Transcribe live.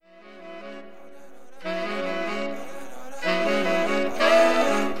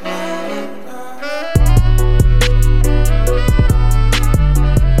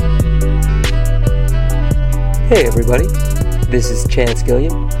Hey everybody, this is Chance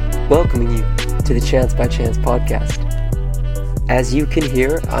Gilliam, welcoming you to the Chance by Chance podcast. As you can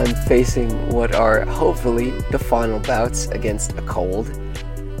hear, I'm facing what are hopefully the final bouts against a cold.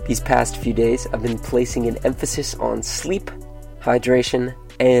 These past few days, I've been placing an emphasis on sleep, hydration,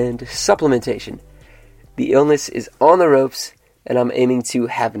 and supplementation. The illness is on the ropes, and I'm aiming to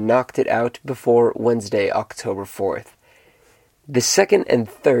have knocked it out before Wednesday, October 4th. The second and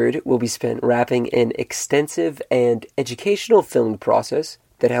third will be spent wrapping an extensive and educational filming process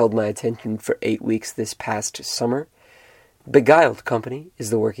that held my attention for 8 weeks this past summer. Beguiled Company is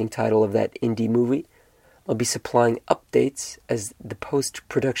the working title of that indie movie. I'll be supplying updates as the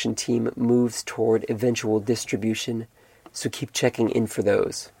post-production team moves toward eventual distribution, so keep checking in for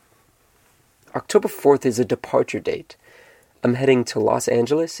those. October 4th is a departure date. I'm heading to Los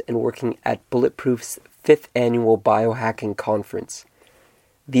Angeles and working at Bulletproof's 5th Annual Biohacking Conference.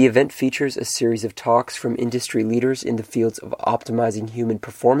 The event features a series of talks from industry leaders in the fields of optimizing human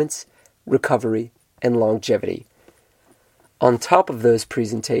performance, recovery, and longevity. On top of those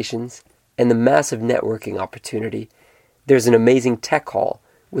presentations, and the massive networking opportunity, there's an amazing tech hall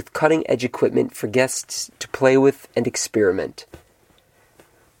with cutting-edge equipment for guests to play with and experiment.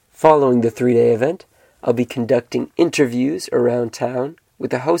 Following the 3-day event, I'll be conducting interviews around town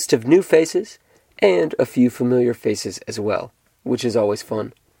with a host of new faces and a few familiar faces as well, which is always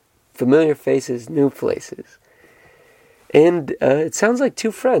fun. Familiar faces, new places. And it sounds like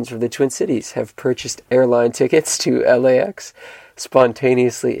 2 friends from the Twin Cities have purchased airline tickets to LAX,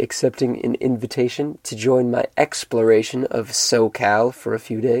 spontaneously accepting an invitation to join my exploration of SoCal for a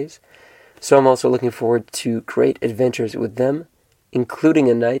few days. So I'm also looking forward to great adventures with them, including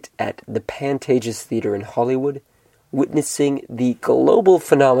a night at the Pantages Theater in Hollywood, witnessing the global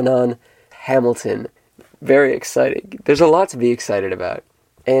phenomenon Hamilton. Very exciting. There's a lot to be excited about.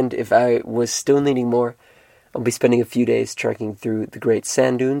 And if I was still needing more, I'll be spending a few days trekking through the Great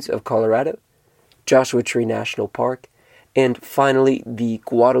Sand Dunes of Colorado, Joshua Tree National Park, and finally the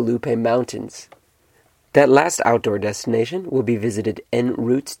Guadalupe Mountains. That last outdoor destination will be visited en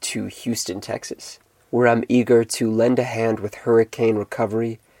route to Houston, Texas, where I'm eager to lend a hand with hurricane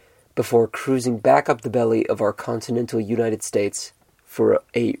recovery before cruising back up the belly of our continental United States for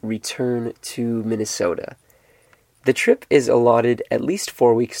a return to Minnesota. The trip is allotted at least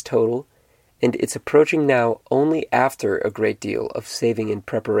 4 weeks total, and it's approaching now only after a great deal of saving and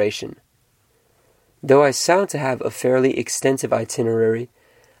preparation. Though I sound to have a fairly extensive itinerary,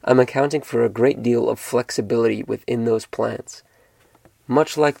 I'm accounting for a great deal of flexibility within those plans.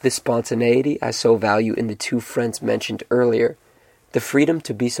 Much like the spontaneity I so value in the 2 friends mentioned earlier, the freedom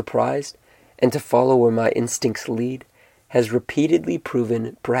to be surprised and to follow where my instincts lead has repeatedly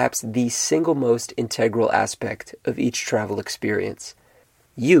proven perhaps the single most integral aspect of each travel experience.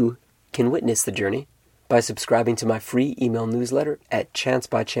 You can witness the journey by subscribing to my free email newsletter at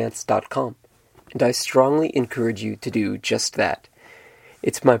chancebychance.com, and I strongly encourage you to do just that.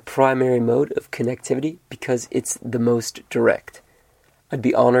 It's my primary mode of connectivity because it's the most direct. I'd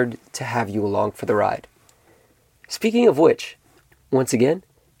be honored to have you along for the ride. Speaking of which, once again,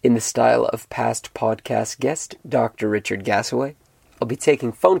 in the style of past podcast guest, Dr. Richard Gassaway, I'll be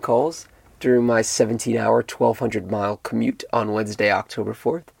taking phone calls during my 17-hour, 1,200-mile commute on Wednesday, October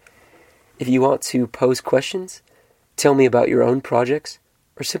 4th. If you want to pose questions, tell me about your own projects,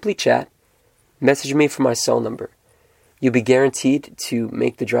 or simply chat, message me from my cell number. You'll be guaranteed to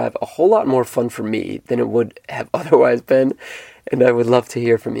make the drive a whole lot more fun for me than it would have otherwise been, and I would love to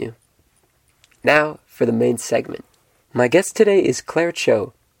hear from you. Now for the main segment. My guest today is Claire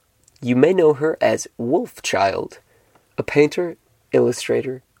Cho. You may know her as Wolfchild, a painter,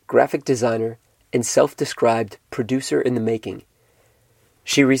 illustrator, graphic designer, and self-described producer in the making.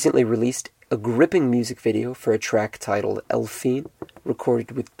 She recently released a gripping music video for a track titled Elfine,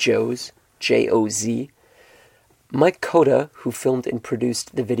 recorded with Joz, J-O-Z. Mike Coda, who filmed and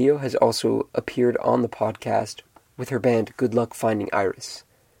produced the video, has also appeared on the podcast with her band Good Luck Finding Iris.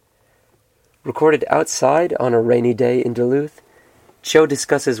 Recorded outside on a rainy day in Duluth, Cho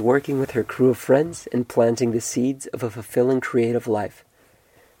discusses working with her crew of friends and planting the seeds of a fulfilling creative life.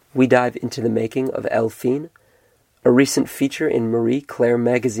 We dive into the making of Elfine, a recent feature in Marie Claire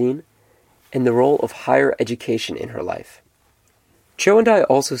magazine, and the role of higher education in her life. Cho and I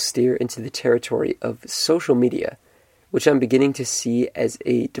also steer into the territory of social media, which I'm beginning to see as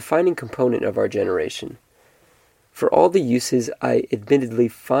a defining component of our generation. For all the uses I admittedly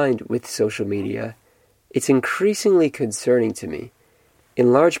find with social media, it's increasingly concerning to me,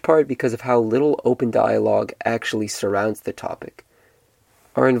 in large part because of how little open dialogue actually surrounds the topic.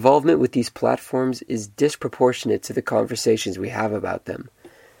 Our involvement with these platforms is disproportionate to the conversations we have about them.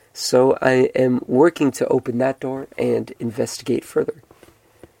 so I am working to open that door and investigate further.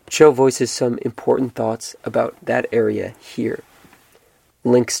 Cho voices some important thoughts about that area here.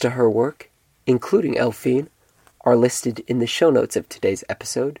 Links to her work, including Elfine, are listed in the show notes of today's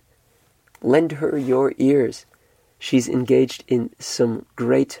episode. Lend her your ears. She's engaged in some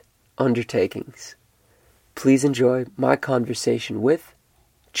great undertakings. Please enjoy my conversation with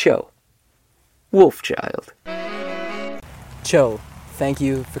Cho, Wolfchild. Cho, thank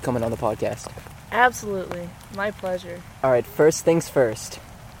you for coming on the podcast. Absolutely. My pleasure. Alright, first things first.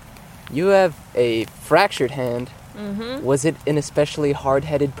 You have a fractured hand. Mm-hmm. Was it an especially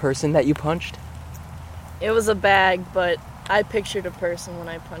hard-headed person that you punched? It was a bag, but I pictured a person when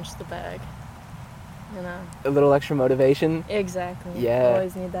I punched the bag. You know? A little extra motivation? Exactly. Yeah.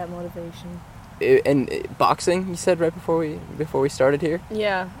 Always need that motivation. And boxing, you said right before we started here?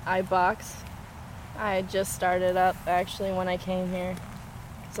 Yeah, I box. I just started up, actually, when I came here.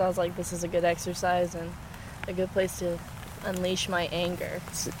 So I was like, this is a good exercise and a good place to unleash my anger.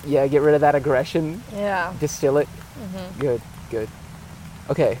 Yeah, get rid of that aggression. Yeah. Distill it. Mm-hmm. Good.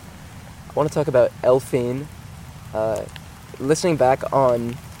 Okay, I want to talk about Elfine. Listening back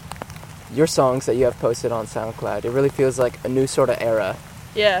on your songs that you have posted on SoundCloud, it really feels like a new sort of era.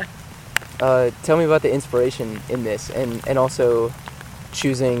 Yeah. Tell me about the inspiration in this, and also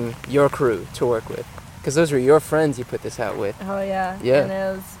choosing your crew to work with, because those were your friends you put this out with. Oh yeah. Yeah.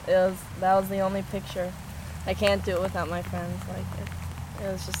 And that was the only picture. I can't do it without my friends. Like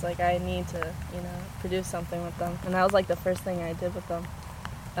it was just like I need to, produce something with them. And that was like the first thing I did with them.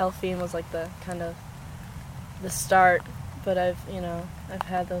 Elfine was like the kind of the start, but I've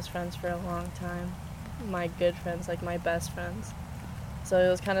had those friends for a long time. My good friends, like my best friends. So it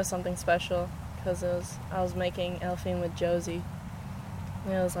was kind of something special because I was making Elfine with Josie.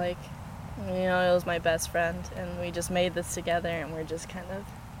 And it was like, it was my best friend, and we just made this together, and we're just kind of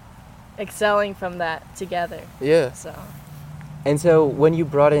excelling from that together. Yeah. So. And so when you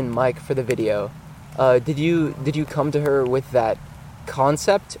brought in Mike for the video, did you come to her with that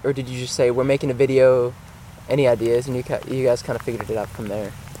concept, or did you just say, we're making a video, any ideas, and you guys kind of figured it out from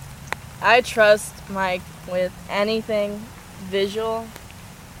there? I trust Mike with anything visual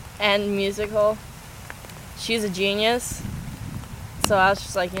and musical. She's a genius. So I was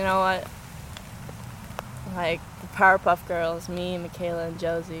just like, you know what? Like, the Powerpuff Girls, me, Michaela, and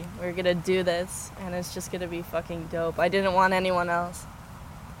Josie, we're gonna do this, and it's just gonna be fucking dope. I didn't want anyone else.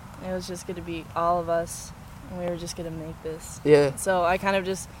 It was just gonna be all of us, and we were just gonna make this. Yeah. So I kind of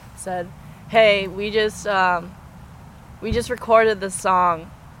just said, hey, we just recorded this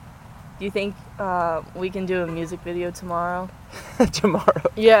song. Do you think we can do a music video tomorrow? Tomorrow?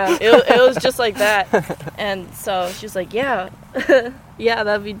 Yeah, it was just like that. And so she's like, yeah, yeah,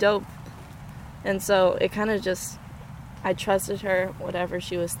 that'd be dope. And so it kind of just, I trusted her, whatever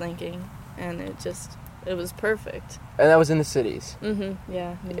she was thinking, and it was perfect. And that was in the cities? Mm-hmm,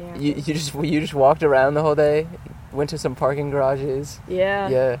 yeah. You just walked around the whole day? Went to some parking garages?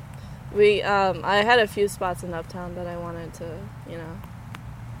 Yeah. Yeah. I had a few spots in Uptown that I wanted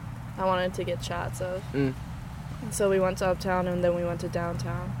to get shots of. So we went to Uptown, and then we went to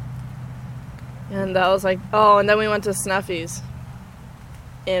downtown. And that was like, and then we went to Snuffy's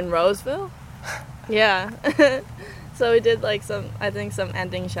in Roseville. Yeah. So we did like some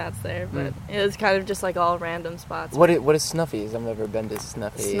ending shots there, but it was kind of just like all random spots. What is Snuffy's? I've never been to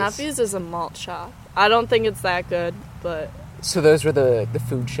Snuffy's. Snuffy's is a malt shop. I don't think it's that good, but... So those were the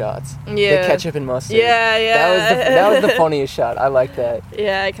food shots? Yeah. The ketchup and mustard? Yeah. That was the funniest shot. I like that.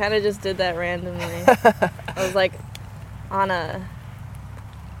 Yeah, I kind of just did that randomly. I was like on a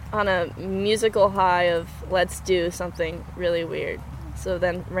musical high of let's do something really weird. So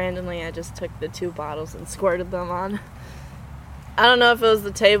then randomly I just took the 2 bottles and squirted them on. I don't know if it was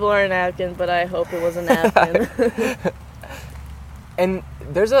the table or a napkin, but I hope it was a napkin. And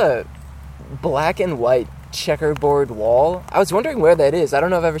there's a black and white checkerboard wall. I was wondering where that is. I don't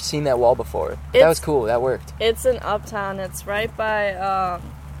know if I've ever seen that wall before. That was cool. That worked. It's in Uptown. It's right by,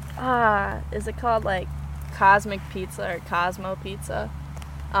 is it called like Cosmic Pizza or Cosmo Pizza?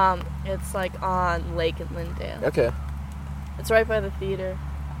 It's like on Lake and Lyndale. Okay. It's right by the theater.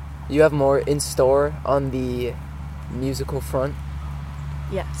 You have more in store on the musical front?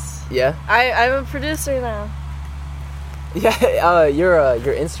 Yes. Yeah? I'm a producer now. Yeah, your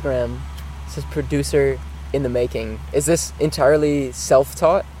Instagram says producer in the making. Is this entirely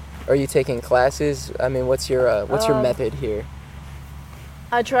self-taught? Or are you taking classes? I mean, what's your method here?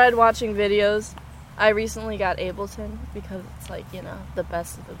 I tried watching videos. I recently got Ableton because it's like, the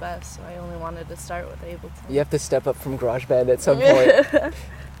best of the best. So I only wanted to start with Ableton. You have to step up from GarageBand at some point.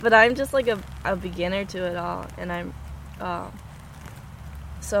 But I'm just like a beginner to it all. And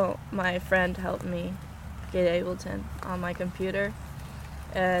So my friend helped me get Ableton on my computer,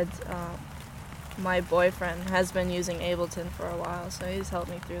 and my boyfriend has been using Ableton for a while, so he's helped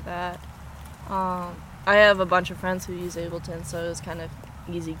me through that. I have a bunch of friends who use Ableton, so it was kind of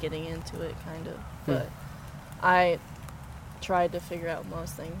easy getting into it, kind of. But I tried to figure out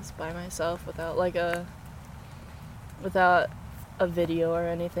most things by myself without a video or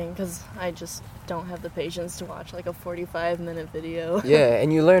anything, because I just don't have the patience to watch like a 45-minute video. Yeah,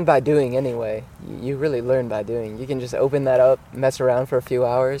 and you learn by doing anyway. You really learn by doing. You can just open that up, mess around for a few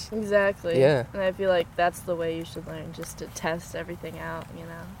hours. Exactly. Yeah. And I feel like that's the way you should learn, just to test everything out, you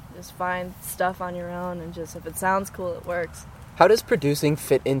know. Just find stuff on your own, and just if it sounds cool, it works. How does producing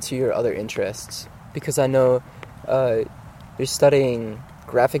fit into your other interests? Because I know you're studying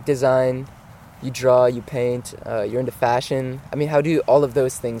graphic design, you draw, you paint, you're into fashion. I mean, how do all of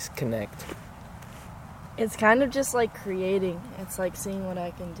those things connect? It's kind of just like creating. It's like seeing what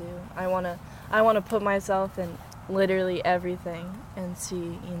I can do. I want to put myself in literally everything and see,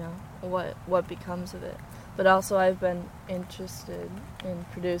 you know, what becomes of it. But also I've been interested in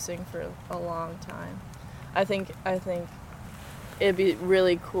producing for a long time. I think it'd be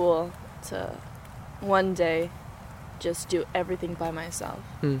really cool to one day just do everything by myself.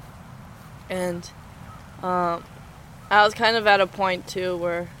 And I was kind of at a point too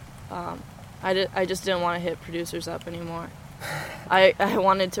where I just didn't want to hit producers up anymore. I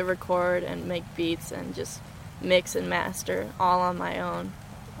wanted to record and make beats and just mix and master all on my own.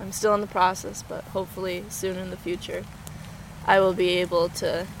 I'm still in the process, but hopefully soon in the future I will be able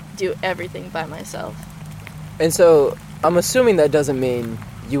to do everything by myself. And so I'm assuming that doesn't mean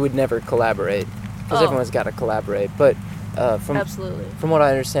you would never collaborate, because everyone's got to collaborate. But Absolutely. From what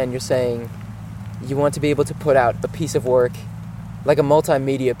I understand, you're saying you want to be able to put out a piece of work, like a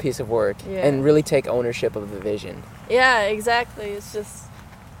multimedia piece of work, and really take ownership of the vision. Yeah, exactly. It's just,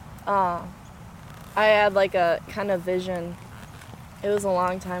 I had like a kind of vision. It was a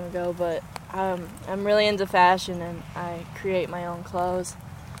long time ago, but I'm really into fashion, and I create my own clothes.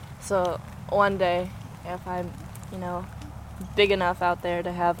 So one day, if I'm, you know, big enough out there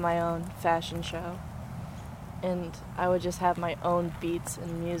to have my own fashion show, and I would just have my own beats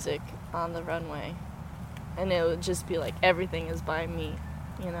and music on the runway, and it would just be like everything is by me,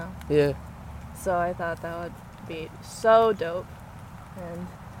 you know? Yeah. So I thought that would be so dope, and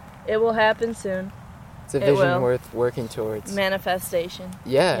it will happen soon. It's a vision worth working towards. Manifestation.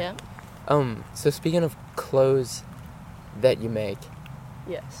 Yeah. So speaking of clothes that you make,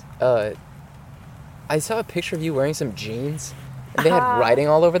 yes. I saw a picture of you wearing some jeans, and they had writing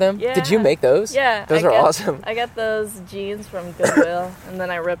all over them. Yeah. Did you make those? Yeah. Those are awesome. I got those jeans from Goodwill, and then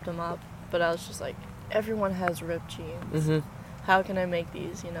I ripped them up. But I was just like, everyone has ripped jeans. Mm-hmm. How can I make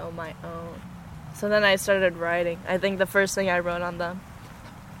these, you know, my own? So then I started writing. I think the first thing I wrote on them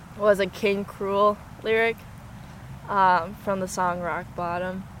was a King Cruel lyric from the song Rock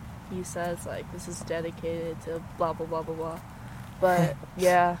Bottom. He says, like, this is dedicated to blah, blah, blah, blah, blah. But,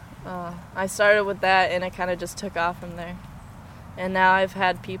 yeah, I started with that, and it kind of just took off from there. And now I've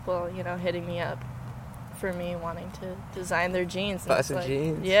had people, you know, hitting me up for me wanting to design their jeans. Buy some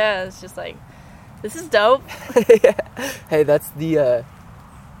jeans. Yeah, it's just like, this is dope. Yeah. Hey, that's the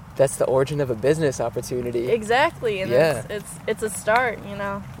origin of a business opportunity. Exactly, and it's a start, you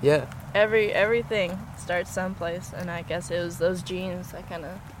know. Yeah. Everything starts someplace, and I guess it was those jeans that kind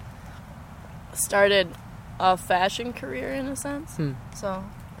of started a fashion career in a sense. So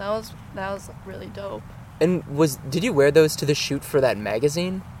that was really dope. And did you wear those to the shoot for that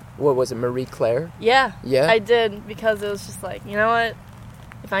magazine? What was it, Marie Claire? Yeah. Yeah? I did, because it was just like, you know what?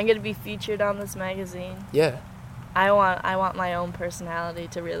 If I'm going to be featured on this magazine, yeah, I want my own personality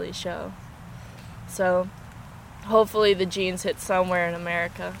to really show. So hopefully the jeans hit somewhere in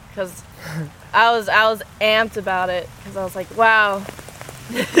America, because I was amped about it, because I was like, wow,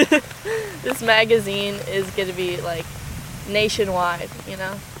 this magazine is going to be like nationwide, you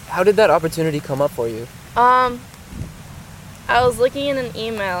know? How did that opportunity come up for you? I was looking in an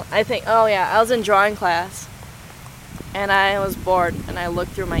email. I was in drawing class, and I was bored, and I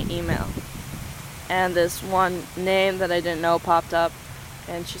looked through my email, and this one name that I didn't know popped up,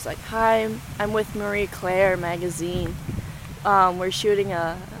 and she's like, hi, I'm with Marie Claire magazine. We're shooting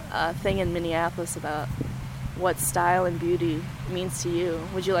a thing in Minneapolis about what style and beauty means to you.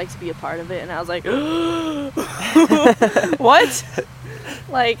 Would you like to be a part of it? And I was like, what?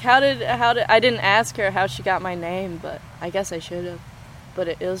 Like, how did I didn't ask her how she got my name, but I guess I should have. But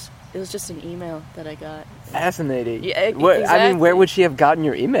it was just an email that I got. Fascinating. Yeah, exactly. I mean, where would she have gotten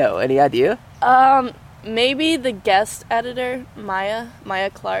your email? Any idea? Maybe the guest editor, Maya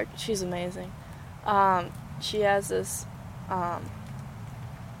Clark. She's amazing. She has this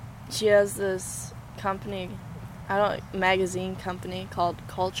She has this magazine company called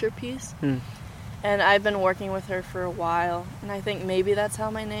Culture Piece. And I've been working with her for a while, and I think maybe that's how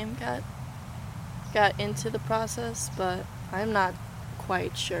my name got into the process, but I'm not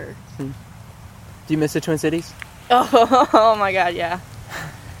quite sure. Do you miss the Twin Cities? Oh my God, yeah.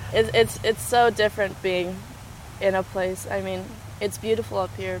 It's so different being in a place. I mean, it's beautiful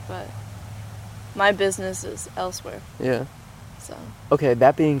up here, but my business is elsewhere. Yeah. So. Okay,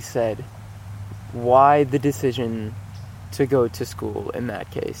 that being said, why the decision to go to school in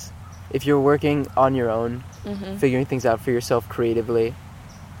that case? If you're working on your own, figuring things out for yourself creatively,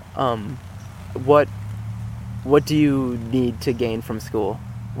 what do you need to gain from school?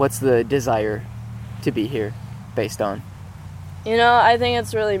 What's the desire to be here based on? You know, I think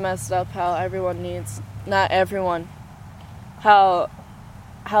it's really messed up how not everyone, how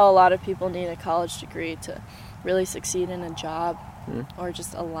a lot of people need a college degree to really succeed in a job or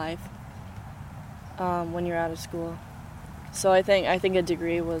just a life when you're out of school. So I think a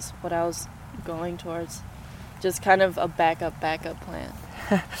degree was what I was going towards, just kind of a backup plan.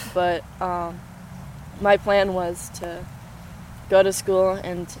 But my plan was to go to school,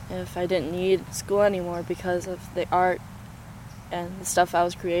 and if I didn't need school anymore because of the art and the stuff I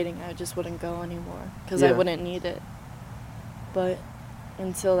was creating, I just wouldn't go anymore because I wouldn't need it. But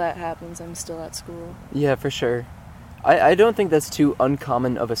until that happens, I'm still at school. Yeah, for sure. I don't think that's too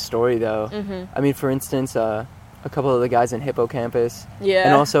uncommon of a story, though. I mean, for instance, a couple of the guys in Hippocampus. Yeah.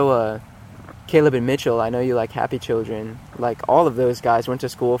 And also Caleb and Mitchell, I know you like Happy Children. Like, all of those guys went to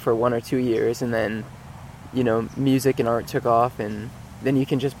school for 1 or 2 years, and then, you know, music and art took off, and then you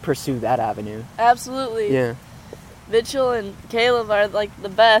can just pursue that avenue. Absolutely. Yeah. Mitchell and Caleb are, like, the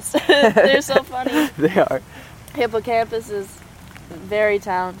best. They're so funny. They are. Hippocampus is very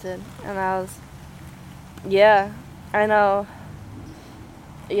talented, and I know.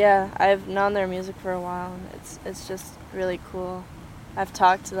 Yeah, I've known their music for a while, and it's just really cool. I've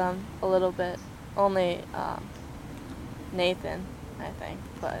talked to them a little bit, only Nathan, I think,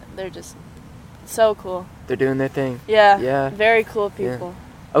 but they're just so cool. They're doing their thing. Yeah. Very cool people.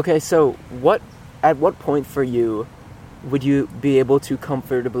 Yeah. Okay, so at what point for you would you be able to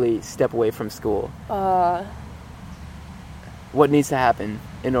comfortably step away from school? What needs to happen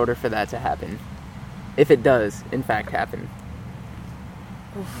in order for that to happen? If it does, in fact, happen.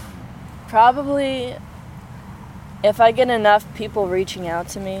 Probably if I get enough people reaching out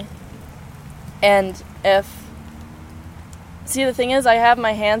to me, and the thing is, I have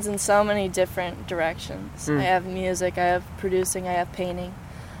my hands in so many different directions. I have music, I have producing, I have painting,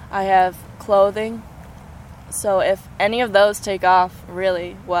 I have clothing. So if any of those take off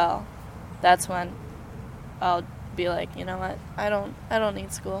really well, that's when I'll be like, you know what, I don't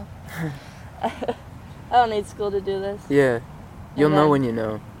need school. I don't need school to do this. Yeah. You'll know when you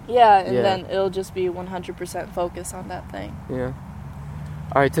know. Yeah, and then it'll just be 100% focus on that thing. Yeah.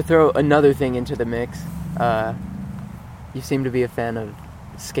 All right, to throw another thing into the mix, you seem to be a fan of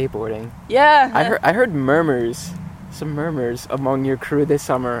skateboarding. Yeah. I heard some murmurs among your crew this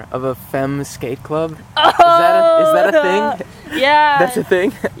summer of a femme skate club. Oh, is that a thing? Yeah. That's a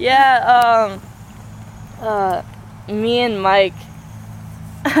thing? Yeah, me and Mike,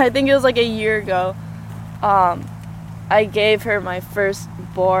 I think it was like a year ago, I gave her my first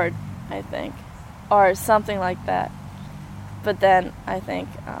board, I think, or something like that. But then I think,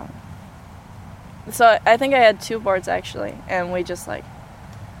 I think I had 2 boards actually, and we're just like,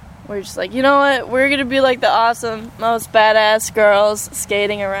 you know what, we're gonna be like the awesome, most badass girls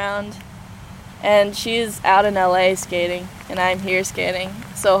skating around. And she's out in LA skating, and I'm here skating.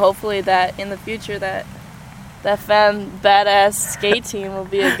 So hopefully that in the future that femme badass skate team will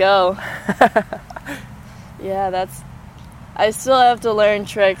be a go. Yeah, I still have to learn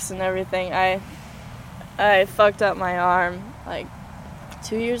tricks and everything. I fucked up my arm like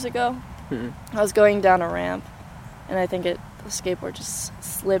 2 years ago. I was going down a ramp, and I think the skateboard just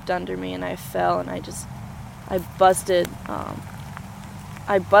slipped under me, and I fell, and I busted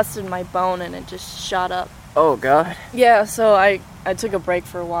my bone, and it just shot up. Oh God. Yeah, so I took a break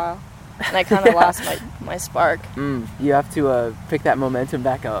for a while, and I kind of lost my spark. You have to pick that momentum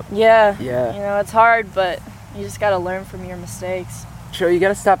back up. Yeah. Yeah. You know, it's hard, but you just gotta learn from your mistakes. Sure, you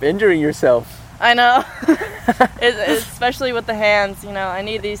gotta stop injuring yourself. I know. Especially with the hands, you know. I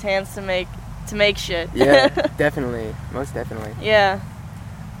need these hands to make shit. Yeah, definitely. Most definitely. Yeah.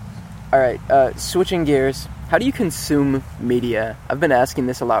 All right, switching gears. How do you consume media? I've been asking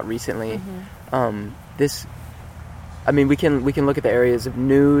this a lot recently. We can look at the areas of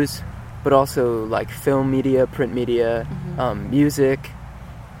news, but also like film media, print media, music,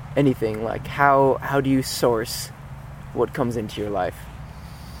 anything. Like how do you source what comes into your life?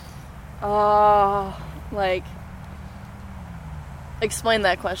 Like, explain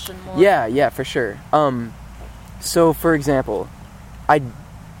that question more. Yeah, for sure. So for example, I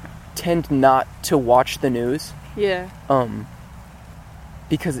tend not to watch the news. Yeah.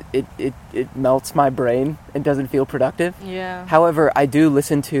 Because it melts my brain and doesn't feel productive. Yeah. However, I do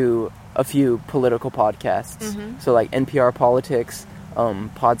listen to a few political podcasts. Mm-hmm. So like NPR Politics,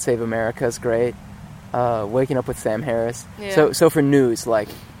 Pod Save America is great. Waking Up with Sam Harris. Yeah. So for news, like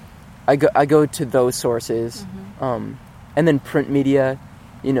I go to those sources. Mm-hmm. And then print media,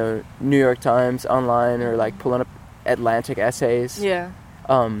 you know, New York Times online, or like pulling up Atlantic essays. Yeah.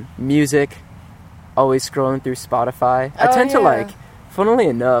 Music, always scrolling through Spotify. I tend to like, funnily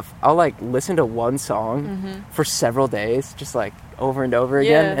enough, I'll like listen to one song for several days, just like over and over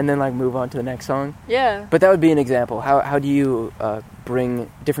again, and then like move on to the next song. Yeah. But that would be an example. How do you bring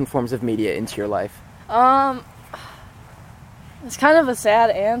different forms of media into your life? It's kind of a sad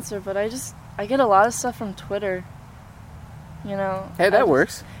answer, but I get a lot of stuff from Twitter. You know. Hey, that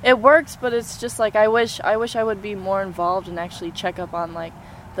works. It works, but it's just like I wish I would be more involved and actually check up on like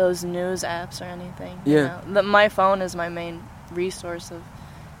those news apps or anything. Yeah. You know? My phone is my main resource of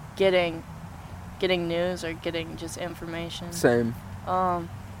getting news or getting just information. Same.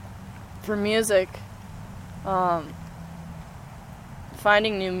 For music,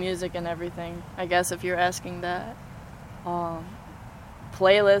 finding new music and everything. I guess if you're asking that,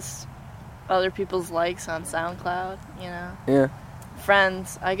 playlists. Other people's likes on SoundCloud, you know. Yeah.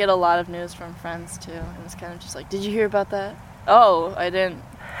 Friends. I get a lot of news from friends, too. And it's kind of just like, did you hear about that? Oh, I didn't.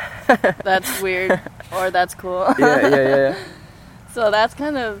 That's weird. Or that's cool. Yeah. So that's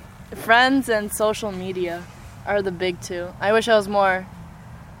kind of... Friends and social media are the big two. I wish I was more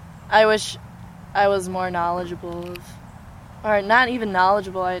knowledgeable of... Or not even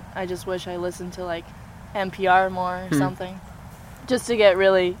knowledgeable. I just wish I listened to, like, NPR more or something. Just to get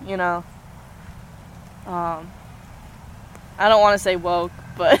really, you know... I don't want to say woke,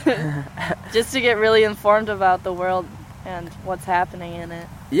 but just to get really informed about the world and what's happening in it.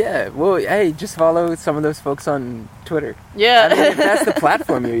 Yeah, well, hey, just follow some of those folks on Twitter. Yeah. I mean, if that's the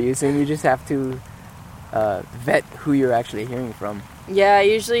platform you're using, you just have to vet who you're actually hearing from. Yeah, I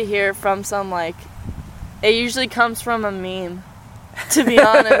usually hear from some, like... It usually comes from a meme, to be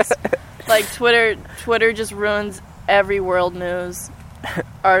honest. Like, Twitter just ruins every world news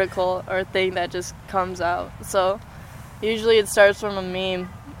article or thing that just comes out. So usually it starts from a meme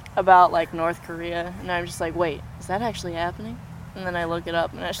about like North Korea, and I'm just like, wait, is that actually happening? And then I look it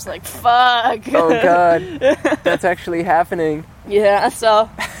up and I'm just like, fuck. Oh god, that's actually happening. Yeah, so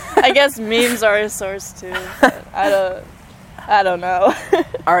I guess memes are a source too, but I don't know.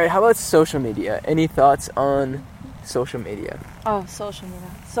 Alright, how about social media? Any thoughts on social media? Oh, social media,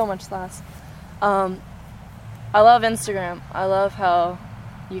 so much thoughts. I love Instagram. I love how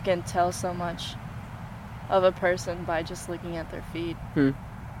you can tell so much of a person by just looking at their feed,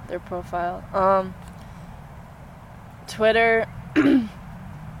 their profile. Twitter,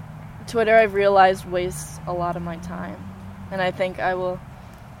 I've realized wastes a lot of my time, and I think I will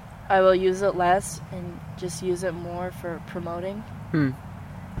use it less and just use it more for promoting.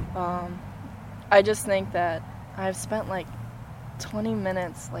 I just think that I've spent like 20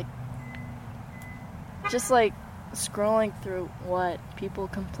 minutes like just like scrolling through people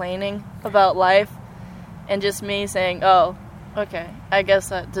complaining about life, and just me saying, oh, okay, I guess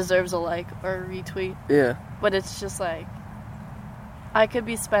that deserves a like or a retweet. Yeah. But it's just like, I could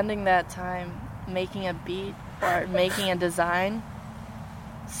be spending that time making a beat or making a design.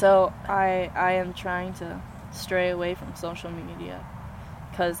 So I am trying to stray away from social media,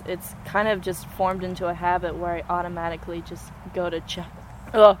 because it's kind of just formed into a habit where I automatically just go to check.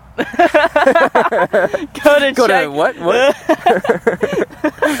 Oh. Go to what?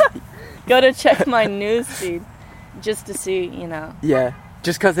 Go to check my news feed just to see, you know. Yeah,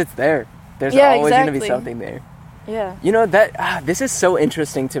 just because it's there. There's always going to be something there. Yeah. You know, that this is so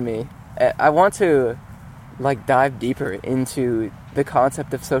interesting to me. I want to, like, dive deeper into the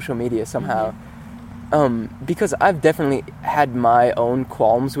concept of social media somehow. Because I've definitely had my own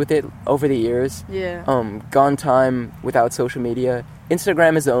qualms with it over the years. Yeah. Gone time without social media.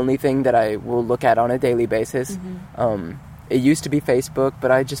 Instagram is the only thing that I will look at on a daily basis. It used to be Facebook,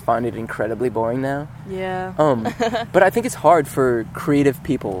 but I just find it incredibly boring now. Yeah. But I think it's hard for creative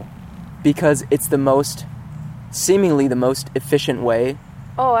people because it's seemingly the most efficient way.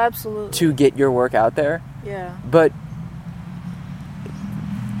 Oh, absolutely. To get your work out there. Yeah. But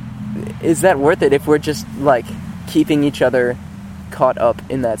is that worth it if we're just like keeping each other caught up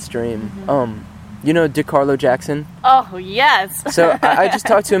in that stream? You know DeCarlo Jackson? Oh, yes. So I just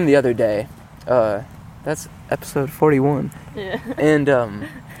talked to him the other day. That's episode 41. Yeah. And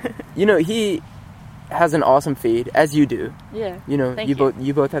he has an awesome feed, as you do. Yeah. Thank you.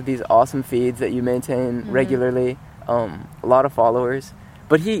 You both have these awesome feeds that you maintain regularly. A lot of followers.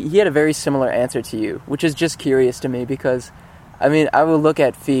 But he had a very similar answer to you, which is just curious to me because, I will look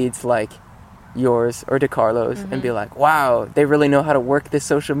at feeds like yours or DeCarlo's and be like, wow, they really know how to work this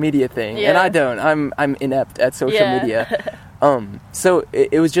social media thing. Yeah. And I don't. I'm inept at social media. So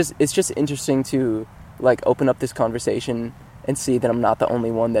it's just interesting to like open up this conversation and see that I'm not the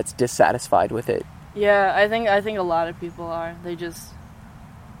only one that's dissatisfied with it. Yeah, I think a lot of people are. They just,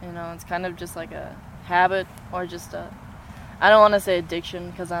 it's kind of just like a habit or just I don't want to say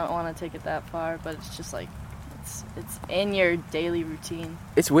addiction because I don't want to take it that far, but it's just like it's in your daily routine.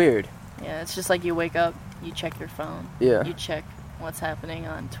 It's weird. Yeah, it's just like you wake up, you check your phone. Yeah. You check what's happening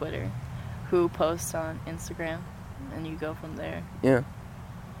on Twitter, who posts on Instagram, and you go from there. Yeah.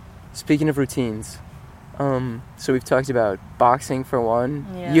 Speaking of routines, so we've talked about boxing for one.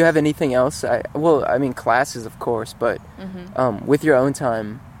 Yes. You have anything else? Classes, of course, but with your own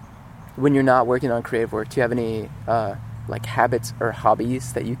time, when you're not working on creative work, do you have any like habits or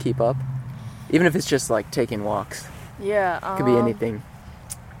hobbies that you keep up? Even if it's just like taking walks. Yeah. It could be anything.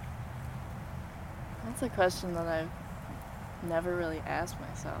 That's a question that I've never really asked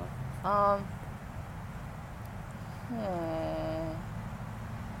myself.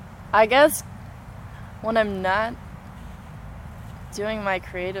 I guess when I'm not doing my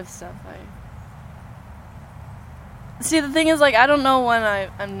creative stuff, see, the thing is, like, I don't know when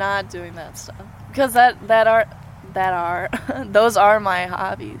I'm not doing that stuff because those are my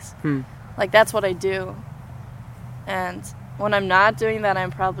hobbies. Like, that's what I do. And when I'm not doing that,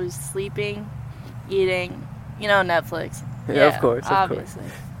 I'm probably sleeping, eating, Netflix. Yeah, of course, obviously.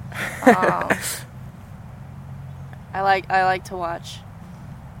 I like to watch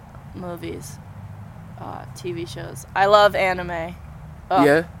movies, TV shows. I love anime.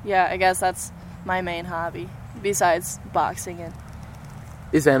 Yeah? Yeah, I guess that's my main hobby, besides boxing and...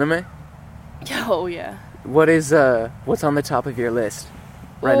 Is anime? Oh, yeah. What's on the top of your list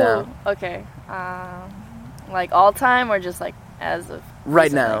right now? Okay. Like all time or just like as of...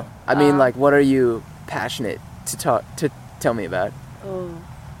 Right now. Like, what are you passionate to tell me about? Oh.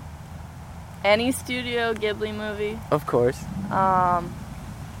 Any Studio Ghibli movie. Of course.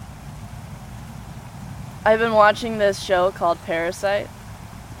 I've been watching this show called Parasite,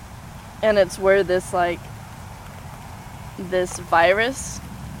 and it's where this virus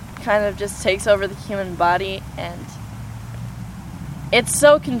kind of just takes over the human body, and it's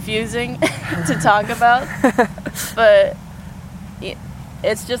so confusing to talk about, but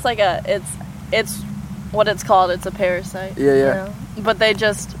it's just like it's what it's called. It's a parasite. Yeah. But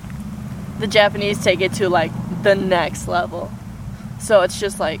the Japanese take it to like the next level, so it's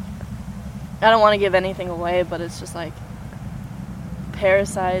just like, I don't want to give anything away, but it's just like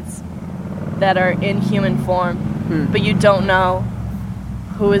parasites that are in human form, but you don't know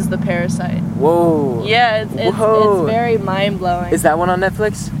who is the parasite. Whoa. Yeah, it's very mind-blowing. Is that one on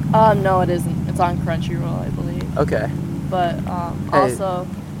Netflix? No, it isn't. It's on Crunchyroll, I believe. Okay. But also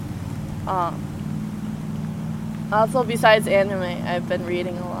besides anime, I've been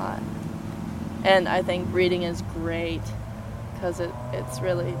reading a lot. And I think reading is great because it's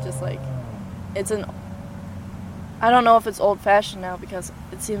really just like, I don't know if it's old-fashioned now because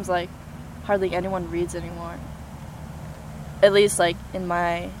it seems like hardly anyone reads anymore. At least like in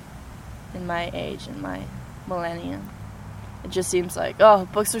my age, in my millennium. It just seems like,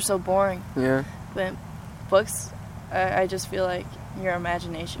 books are so boring. Yeah. But books, I just feel like your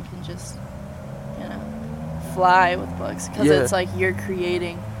imagination can just, fly with books because it's like you're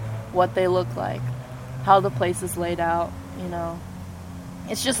creating what they look like, how the place is laid out,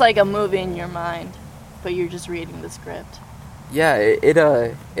 It's just like a movie in your mind, but you're just reading the script. Yeah, it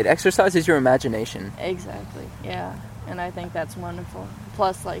exercises your imagination. Exactly, yeah. And I think that's wonderful.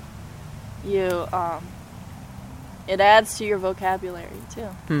 Plus, like, it adds to your vocabulary, too.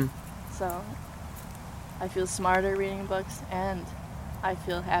 So, I feel smarter reading books, and I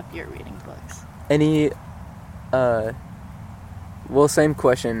feel happier reading books. Any, same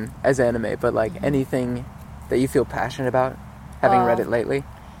question as anime, but, like, anything that you feel passionate about, having read it lately?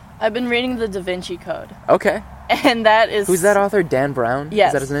 I've been reading the Da Vinci Code. Okay. And that is... Who's that author? Dan Brown?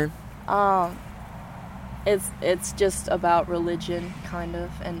 Yes. Is that his name? It's just about religion, kind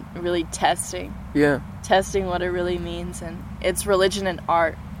of, and really testing. Yeah. Testing what it really means, and it's religion and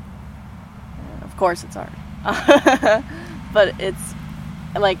art. Of course it's art. But it's,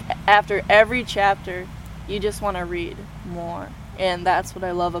 like, after every chapter, you just want to read more. And that's what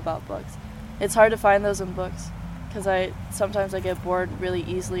I love about books. It's hard to find those in books. because sometimes I get bored really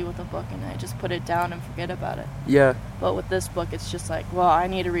easily with a book, and I just put it down and forget about it. Yeah. But with this book, it's just like, well, I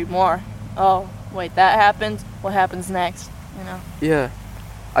need to read more. Oh, wait, that happened. What happens next? You know? Yeah.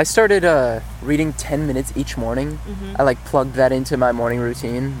 I started reading 10 minutes each morning. Mm-hmm. I plugged that into my morning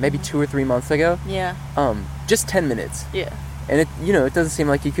routine maybe 2 or 3 months ago. Yeah. Just 10 minutes. Yeah. And it doesn't seem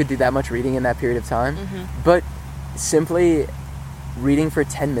like you could do that much reading in that period of time. Mm-hmm. But simply reading for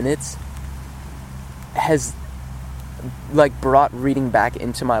 10 minutes has brought reading back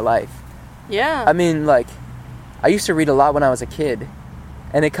into my life. Yeah. I mean, I used to read a lot when I was a kid,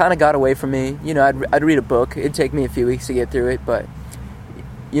 and it kind of got away from me. I'd read a book. It'd take me a few weeks to get through it, but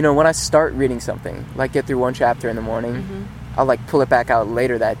when I start reading something, get through one chapter in the morning, mm-hmm. I'll pull it back out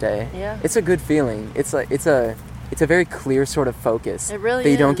later that day. Yeah. It's a good feeling. It's a very clear sort of focus. It really that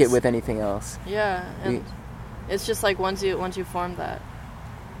you don't is. get with anything else. Yeah, and it's just once you form that,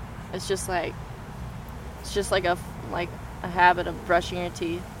 it's just like a habit of brushing your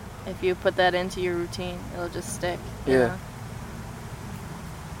teeth. If you put that into your routine, it'll just stick. You know?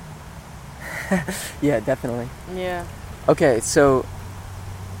 Yeah, definitely. Yeah. Okay, so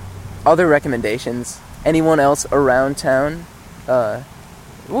other recommendations. Anyone else around town,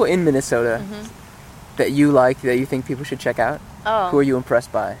 in Minnesota, Mm-hmm. that you like, that you think people should check out? Oh. Who are you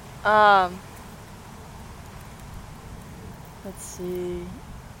impressed by? Let's see.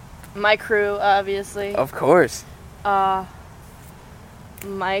 My crew, obviously. Of course.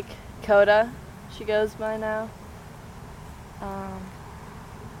 Mike Coda, she goes by now.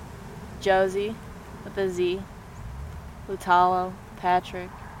 Josie, with a Z. Lutalo, Patrick.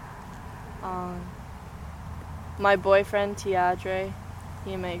 My boyfriend, Tiadre,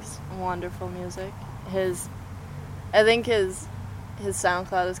 he makes wonderful music. I think his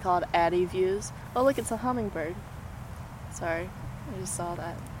SoundCloud is called Addy Views. Oh, look, it's a hummingbird. Sorry, I just saw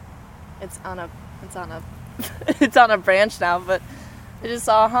that. It's on a it's on a branch now, but I just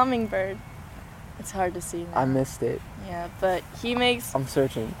saw a hummingbird. It's hard to see now. I missed it. Yeah, but I'm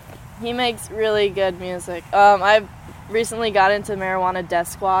searching. he makes really good music. I've recently got into Marijuana Death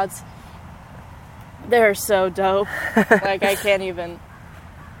Squads. They're so dope. I can't even.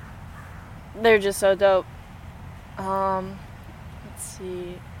 They're just so dope. Let's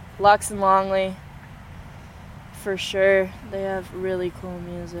see. Lux and Longley. For sure. They have really cool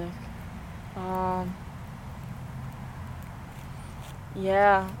music.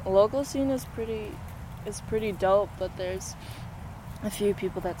 Yeah, local scene is pretty dope, but there's a few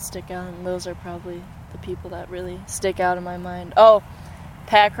people that stick out, and those are probably the people that really stick out in my mind. Oh,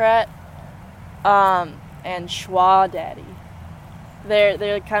 Pack Rat, and Schwa Daddy.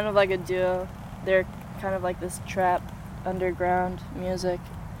 They're kind of like a duo. They're kind of like this trap underground music,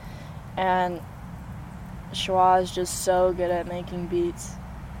 and Schwa is just so good at making beats,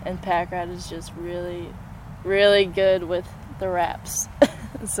 and Pack Rat is just really, really good with the raps.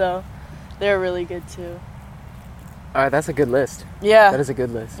 So they're really good too. All right, that's a good list. Yeah. That is a good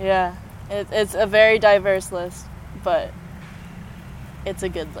list. Yeah. It's a very diverse list, but it's a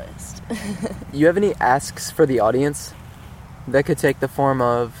good list. You have any asks for the audience that could take the form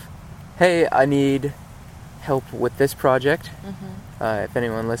of, hey, I need help with this project. Mm-hmm. If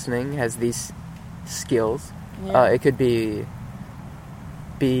anyone listening has these skills, Yeah. it could be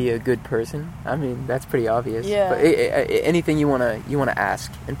a good person. I mean, that's pretty obvious. Yeah. But anything you wanna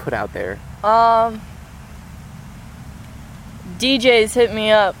ask and put out there. DJs hit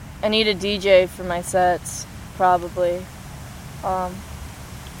me up. I need a DJ for my sets, probably. All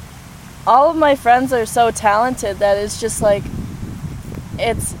of my friends are so talented that it's just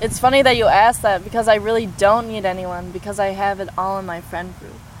it's funny that you ask that, because I really don't need anyone, because I have it all in my friend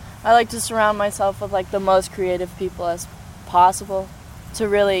group. I like to surround myself with the most creative people as possible to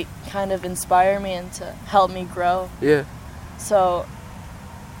really kind of inspire me and to help me grow. Yeah. So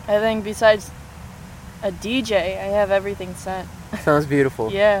I think besides a DJ, I have everything set. Sounds beautiful.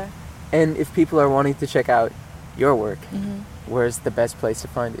 Yeah. And if people are wanting to check out your work, Mm-hmm. where's the best place to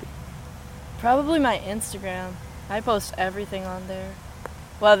find it? Probably my Instagram. I post everything on there.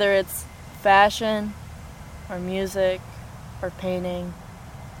 Whether it's fashion or music or painting.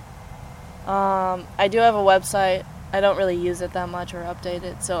 I do have a website. I don't really use it that much or update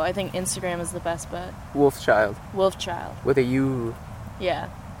it, so I think Instagram is the best bet. Wolfchild. Wolfchild. With a U. Yeah.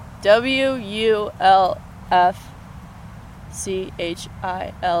 WULFCHILD.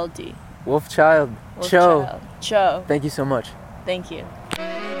 Wolfchild. Cho. Cho. Thank you so much. Thank you.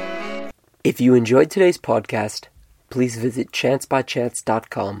 If you enjoyed today's podcast, please visit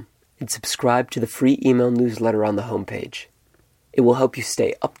chancebychance.com and subscribe to the free email newsletter on the homepage. It will help you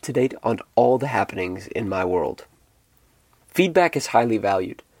stay up to date on all the happenings in my world. Feedback is highly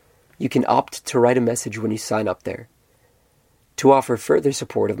valued. You can opt to write a message when you sign up there. To offer further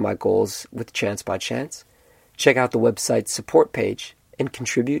support of my goals with Chance by Chance, check out the website's support page and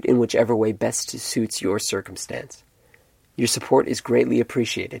contribute in whichever way best suits your circumstance. Your support is greatly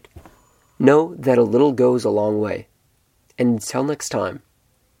appreciated. Know that a little goes a long way. And until next time,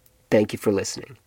 thank you for listening.